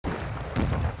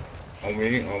On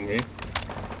me.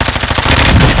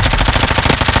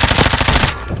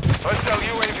 Hostile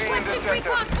UAV in the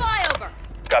center. Flyover.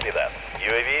 Copy that.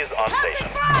 UAV is on station.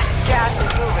 Gas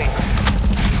is moving.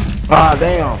 Ah,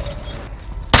 damn.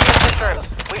 Confirmed.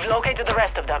 We've located the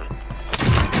rest of them.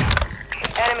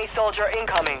 Enemy soldier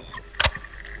incoming.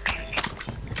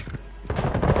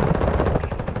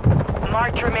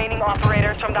 Marked remaining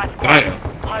operators from that squad. Damn.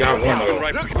 Got one of them.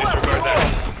 Right, we can disregard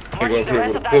that. He go Marking up the here rest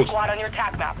with of a that push. squad on your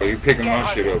tac map. But he picking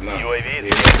my shit up now. UAV He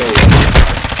is ain't throw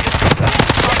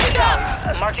Target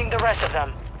down. Marking the rest of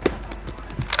them.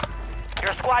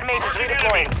 Your squad mate is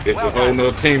redeploying. It's a whole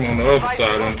nother team on the other Fight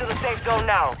side. move to the safe zone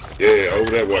now. Yeah, over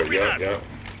that way. Yeah.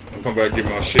 I'm coming back and get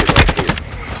my shit right quick.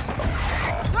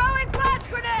 Throwing flash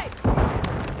grenade.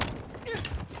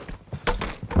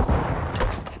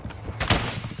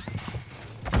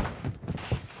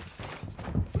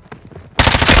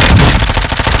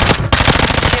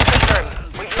 Confirmed.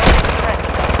 We've located the rest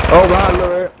of them. Oh, right,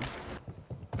 Lord.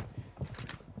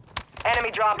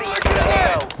 Enemy dropping into the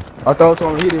AO. I thought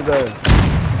someone hit his ass.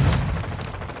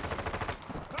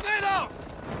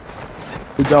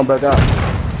 He jumped back out.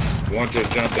 One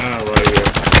just jumped down right here.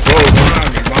 Whoa,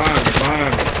 behind me.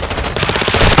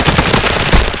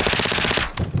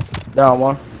 Down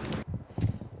one.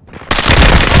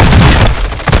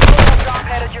 Drop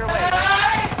headed your way.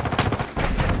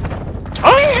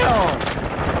 Damn!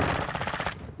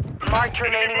 Marked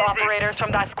remaining operators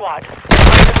from that squad.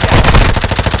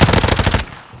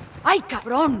 Ay,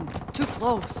 cabrón. Too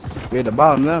close. We at the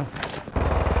bottom now.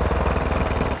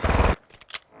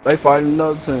 They fighting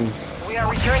another team. We are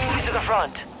returning you to the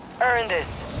front. Earn this.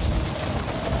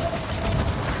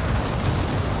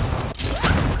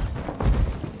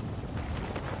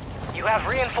 You have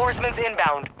reinforcements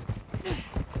inbound.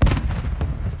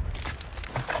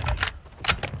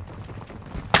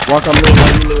 One coming in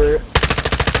like you, Lord.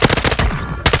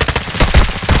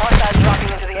 Hostiles dropping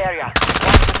into the area.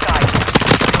 Watch the sky.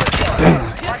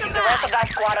 Marking the rest of that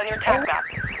squad on your tac map.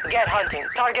 Get hunting.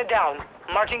 Target down.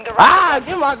 Marching the rest. Ah,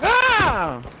 get my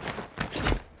gun!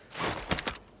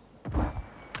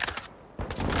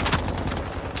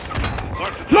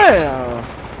 Man!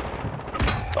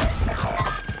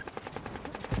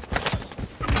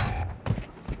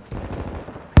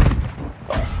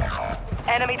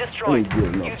 Enemy destroyed. Ain't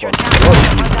good enough Use your fucking tac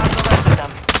map to hunt down the rest of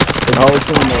them. The whole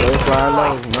team, though, they flying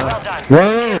low, man. Well done.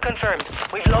 Whoa. Confirmed.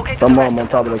 We've located Some the of them on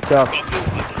rest top of the castle.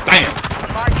 Damn.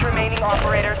 Marked remaining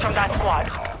operators from that squad.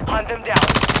 Hunt them down.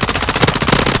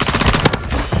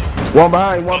 One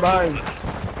behind.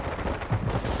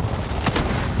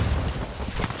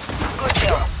 Good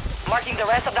kill. Marking the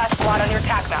rest of that squad on your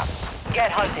tac map.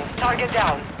 Get hunting. Target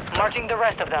down. Marking the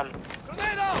rest of them.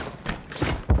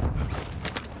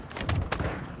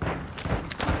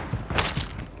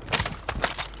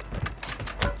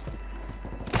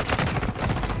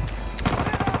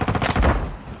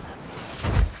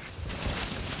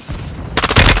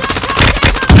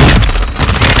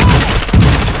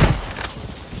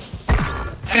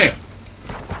 Damn.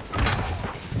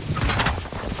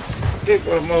 Dick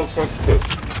what a motherfucker took.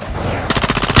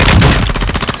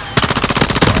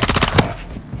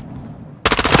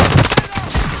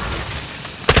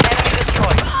 Enemy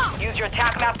destroyed. Use your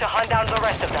tac map to hunt down the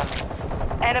rest of them.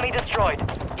 Enemy destroyed.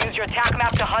 Use your tac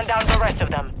map to hunt down the rest of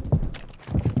them.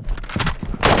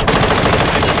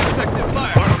 Effective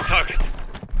fire. Mark on target.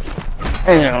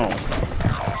 Damn.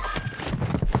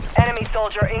 Enemy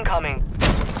soldier incoming.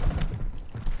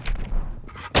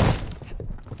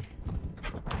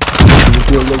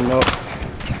 Still looking up.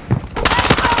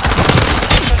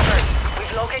 Confirmed.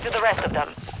 We've located the rest of them.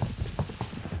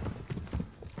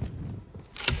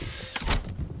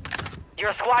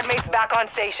 Your squad mates back on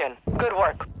station. Good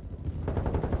work.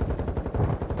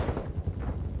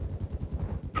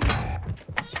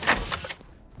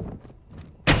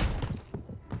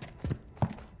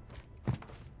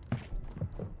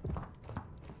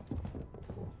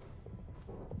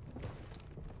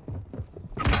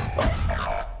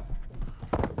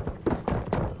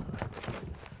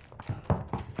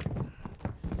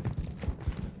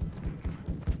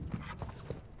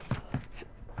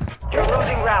 You're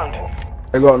losing round.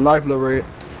 They got a knife, Lil Red.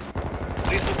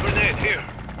 Lethal grenade here.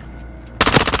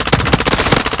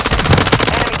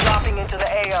 Enemy dropping into the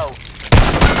AO.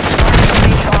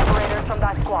 Remaining operators from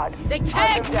that squad. They Hunt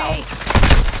tagged them down. me.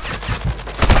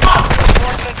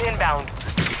 Reinforcements inbound.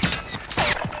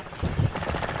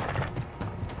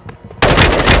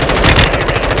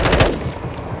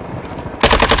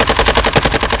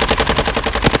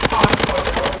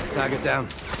 Target down.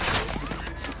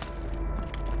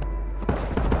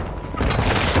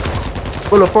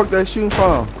 Where the fuck they shooting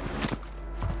from?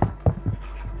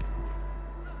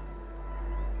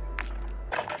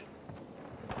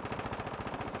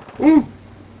 Ooh.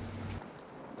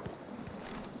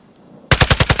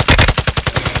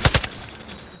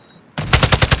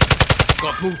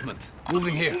 Got movement.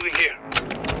 Moving here. Moving here.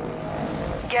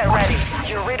 Get ready.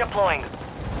 You're redeploying.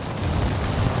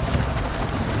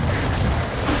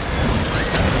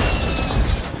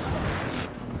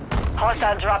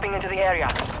 Hostile dropping into the area.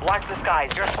 Watch the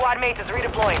skies. Your squad mate is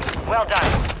redeploying. Well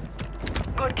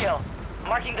done. Good kill.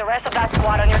 Marking the rest of that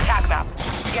squad on your attack map.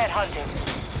 Get hunting.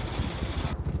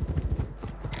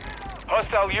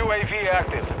 Hostile UAV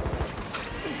active.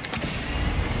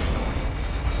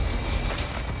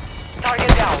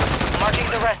 Target down. Marking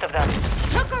the rest of them.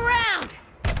 Look around!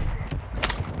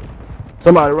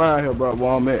 Somebody around here, bro.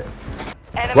 Where I'm at.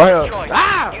 Enemy Right up. destroyed.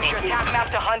 Ah! Use your attack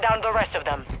map to hunt down the rest of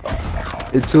them.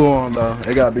 It's 2 on though.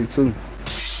 It gotta be 2.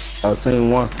 I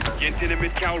seen 1. Get in the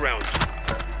mid-cow round.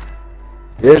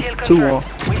 Yeah, Kill 2 on.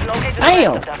 confirmed. We've located the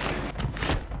Damn. rest of them.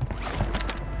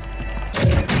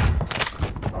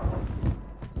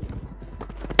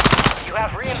 You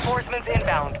have reinforcements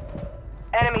inbound.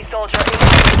 Enemy soldier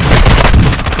inbound.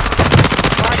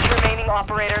 Mark remaining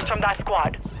operators from that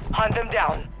squad. Hunt them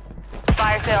down.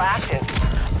 Fire sale active.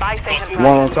 Buy station One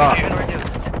on top. prices have been reduced.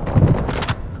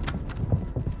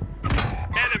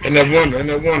 And that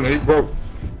one, he broke.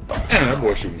 Man, that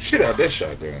boy shooting shit out that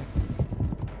shotgun.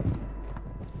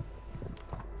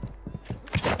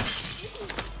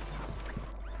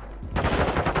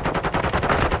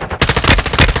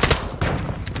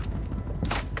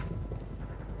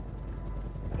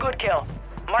 Good kill.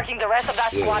 Marking the rest of that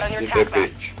Yeah, squad on your get attack that map.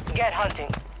 bitch. Get hunting.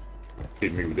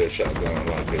 Hit me with that shotgun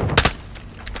like that.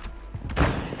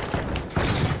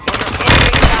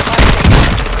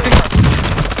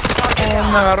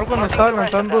 Me agarró cuando estaba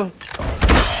lanzando.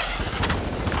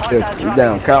 Yeah, he's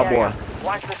down, cowboy.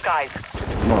 Watch the skies.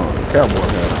 Come on, cowboy.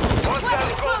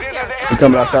 Weapons closer! He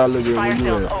coming outside looking Fire where you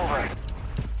sales at. over.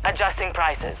 Adjusting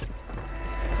prices.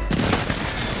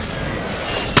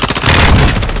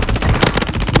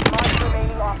 Mark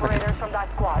remaining operators from that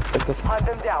squad. Hunt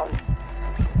them down.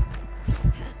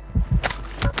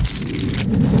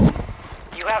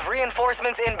 You have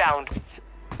reinforcements inbound.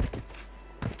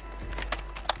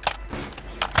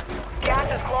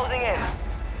 Gas is closing in.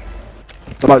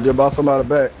 Somebody just bought somebody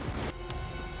back.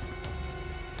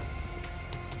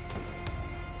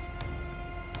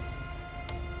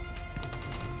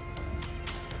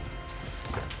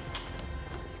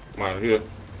 Come on, here.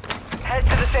 Head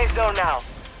to the safe zone now.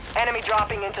 Enemy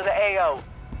dropping into the AO.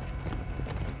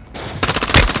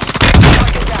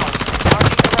 Target down.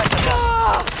 Marking the rest of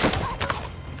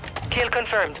them. Kill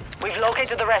confirmed. We've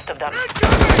located the rest of them. Good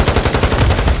kill.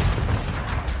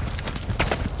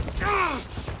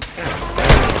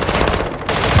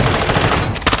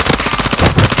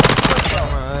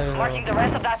 Marking the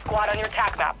rest of that squad on your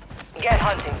attack map. Get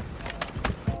hunting.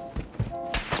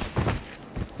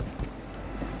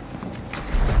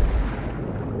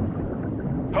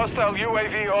 Hostile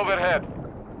UAV overhead.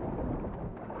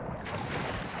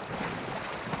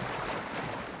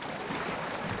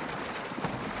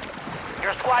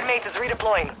 Your squad mate is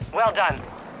redeploying. Well done.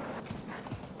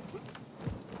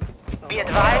 Be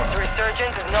advised,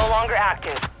 resurgence is no longer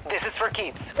active. This is for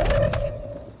keeps.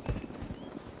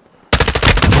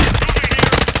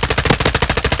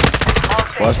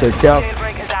 Watch that cow.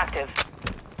 Jailbreak is active.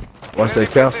 Watch that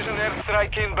cow. Precision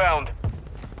airstrike inbound.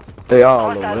 They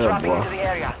all over Hostiles there, dropping into boy. the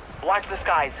area. Watch the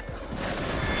skies.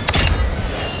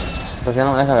 Pues ya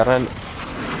no me deja agarrarlo.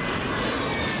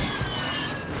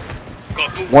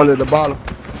 One at the bottom.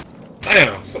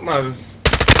 Damn, somebody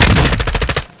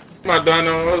down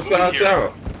on the other side of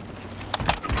y'all.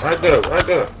 Right there, right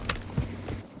there.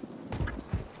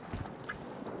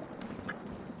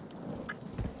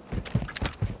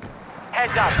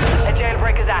 Heads up. A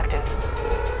jailbreak is active.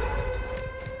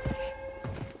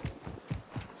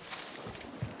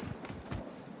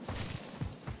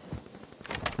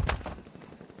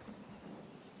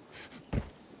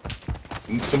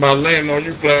 Somebody laying on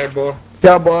you, flag boy.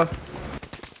 Cowboy.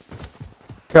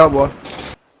 Cowboy.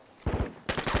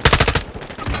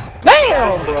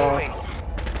 Damn, bro. Moving.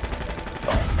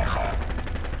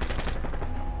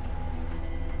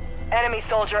 Enemy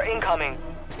soldier incoming.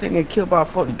 This thing get killed by a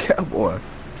fucking cowboy.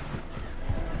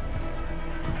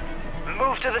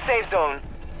 Move to the safe zone.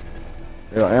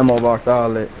 Yeah, ammo box,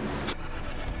 all that.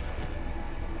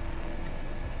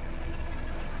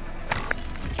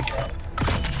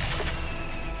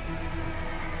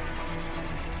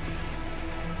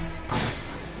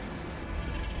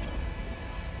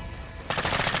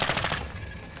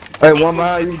 Hey, one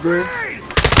behind you, Greg.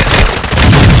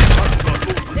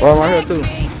 One right here too.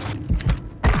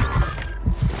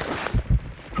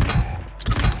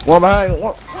 One behind you.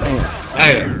 One.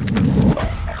 Damn.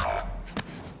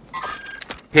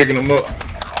 Picking them up.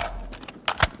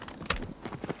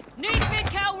 Need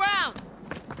mid-cal rounds.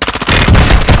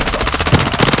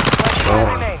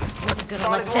 Wasn't gonna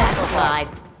let that slide.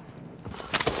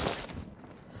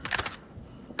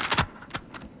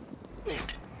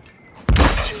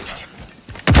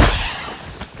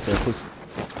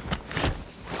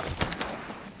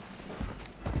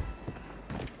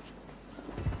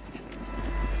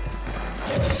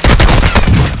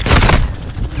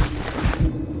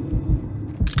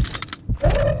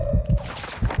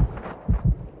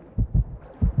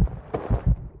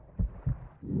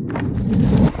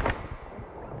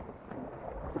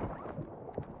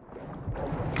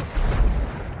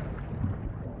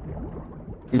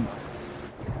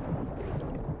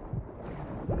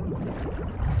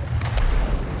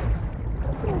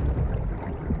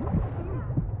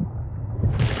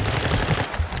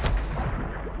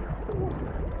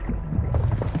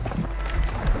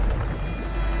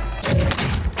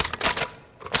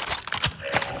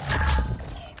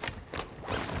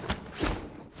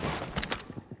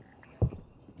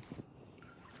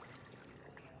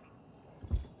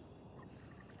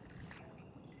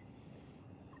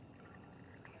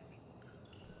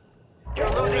 You're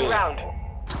losing round.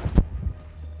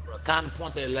 Kind of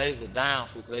point that laser down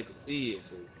so they can see it.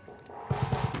 So.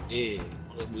 Yeah,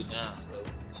 let me down so.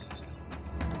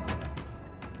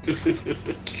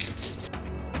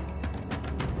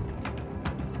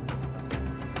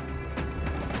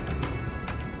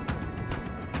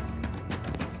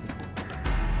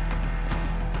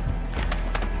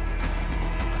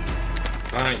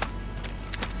 Fine.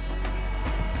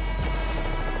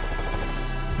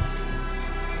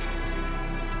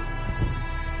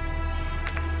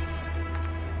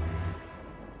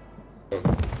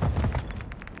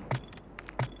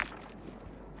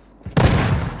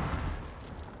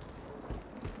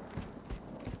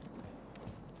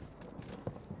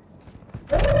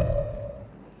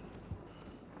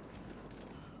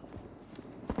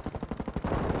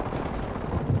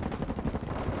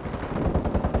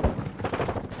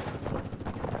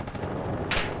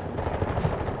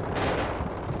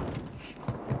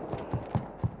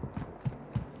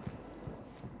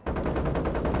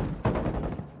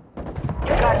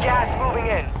 Got gas moving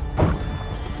in.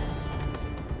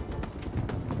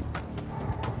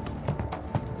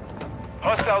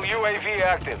 Hostile UAV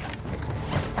active.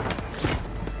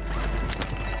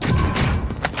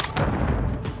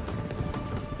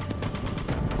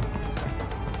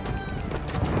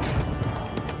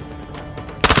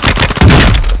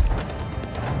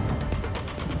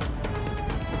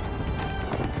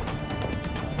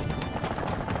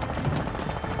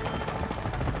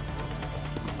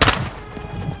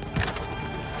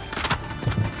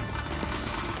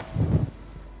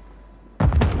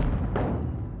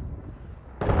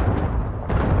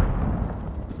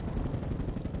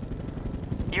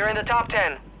 You're in the top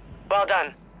 10. Well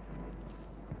done.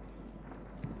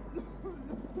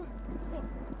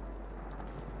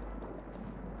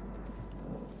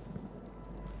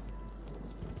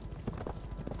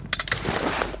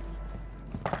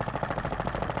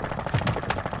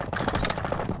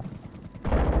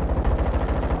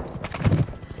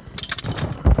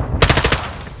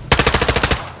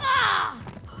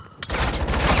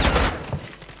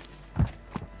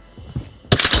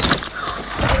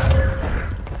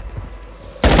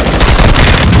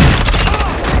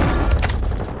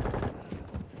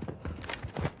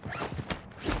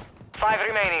 Five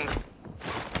remaining.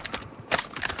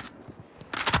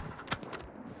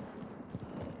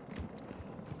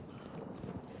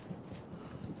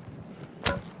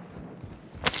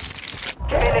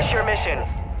 Finish your mission.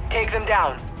 Take them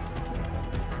down.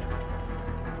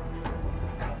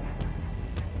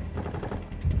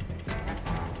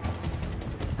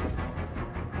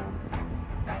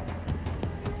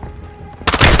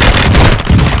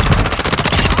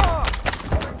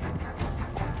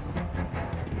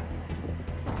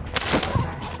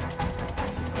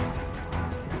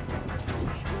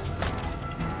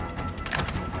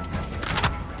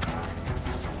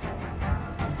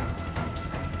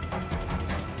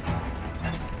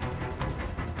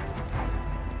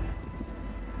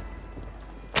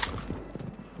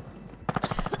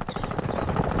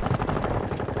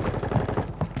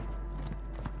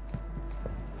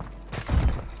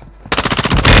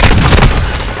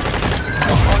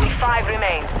 Only 5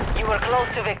 remain. You were close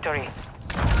to victory.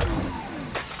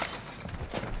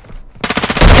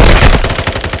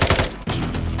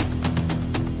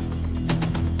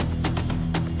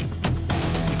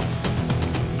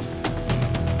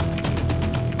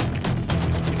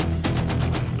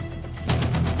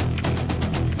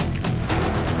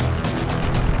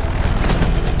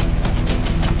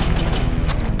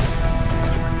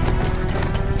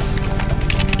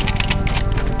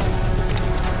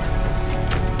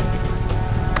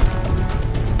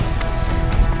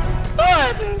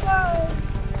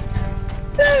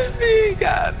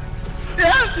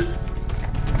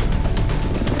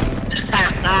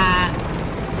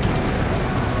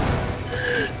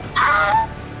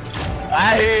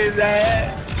 his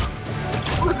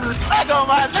ass. Put the sack on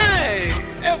my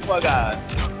name. That boy got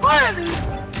money.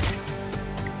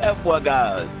 That boy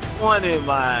got money,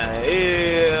 man.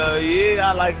 Yeah, yeah,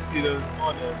 I like to see them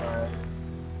money, man.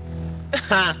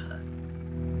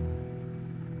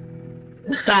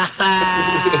 Hey,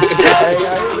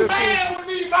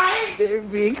 I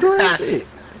big shit.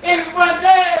 It's my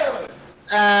dad.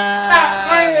 Stop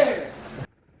playing.